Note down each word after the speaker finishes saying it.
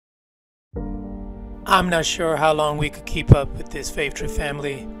I'm not sure how long we could keep up with this Fave Trip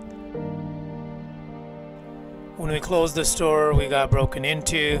family. When we closed the store, we got broken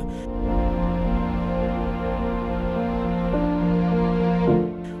into.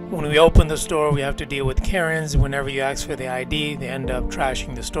 When we open the store, we have to deal with Karens. Whenever you ask for the ID, they end up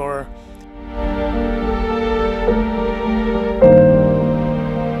trashing the store.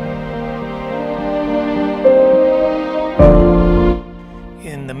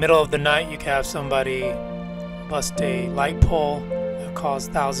 In the middle of the night, you can have somebody bust a light pole that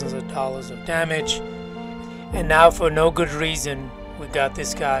caused thousands of dollars of damage. And now, for no good reason, we got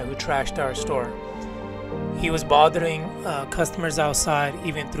this guy who trashed our store. He was bothering customers outside,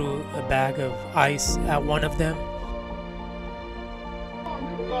 even threw a bag of ice at one of them.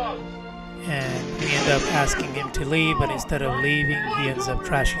 And we end up asking him to leave, but instead of leaving, he ends up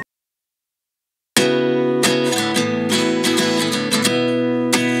trashing.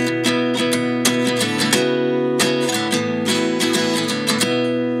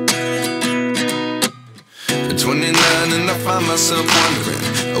 At 29 and I find myself wondering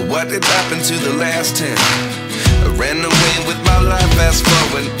what did happen to the last 10. I ran away with my life, fast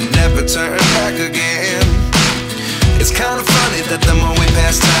forward, never turn back again. It's kind of funny that the more we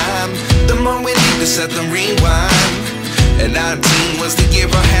pass time, the more we need to set the rewind. And 19 was the year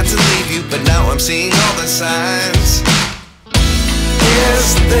I had to leave you, but now I'm seeing all the signs.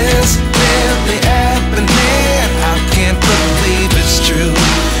 Is this really happening? I can't believe it's true.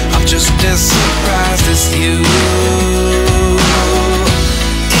 I'm just as surprised as you.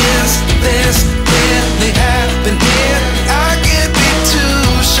 Is this really happening? I can't be too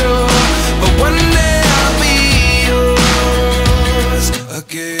sure, but one day I'll be yours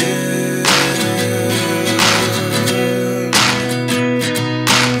again.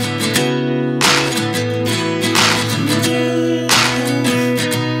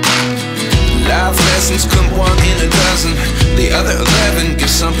 Life lessons come one in a dozen. The other 11 get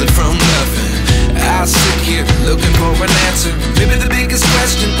something from nothing. I sit here looking for an answer. Maybe the biggest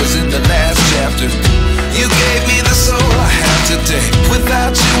question was in the last chapter. You gave me the soul I have today.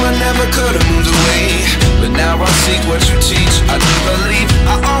 Without you I never could have moved away. But now I see what you teach. I do believe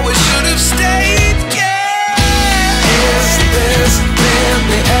I always should have stayed. Yeah. Is this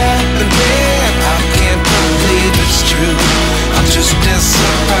really happening? I can't believe it's true. I'm just as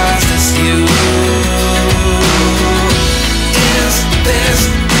surprised as you. Is this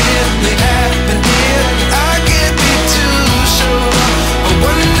really happening? I can't be too sure, but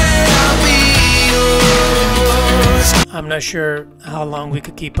one day I'll be yours. I'm not sure how long we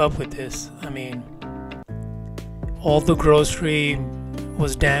could keep up with this. I mean, all the grocery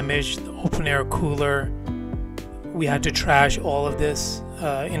was damaged, the open air cooler. We had to trash all of this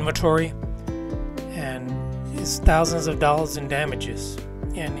inventory, and it's thousands of dollars in damages.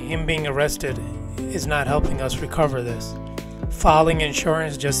 And him being arrested is not helping us recover this. Filing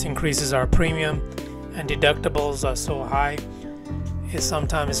insurance just increases our premium, and deductibles are so high,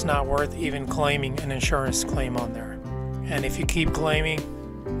 sometimes it's not worth even claiming an insurance claim on there. And if you keep claiming,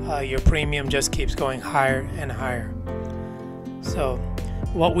 your premium just keeps going higher and higher. So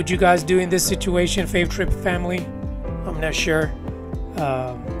what would you guys do in this situation, Fave Trip family? I'm not sure.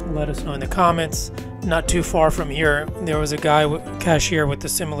 Let us know in the comments. Not too far from here, there was a guy, cashier, with a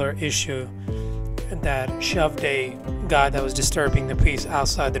similar issue that shoved a guy that was disturbing the peace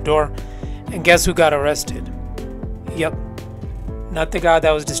outside the door. And guess who got arrested? Yep, not the guy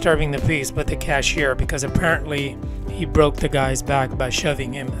that was disturbing the peace, but the cashier, because apparently he broke the guy's back by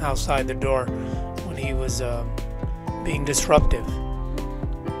shoving him outside the door when he was being disruptive.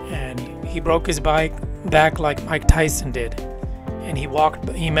 And he broke his back like Mike Tyson did. And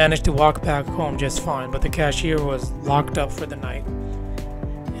he managed to walk back home just fine, but the cashier was locked up for the night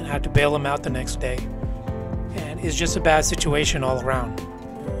and had to bail him out the next day. And it's just a bad situation all around.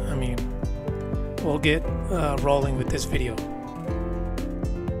 I mean, we'll get rolling with this video.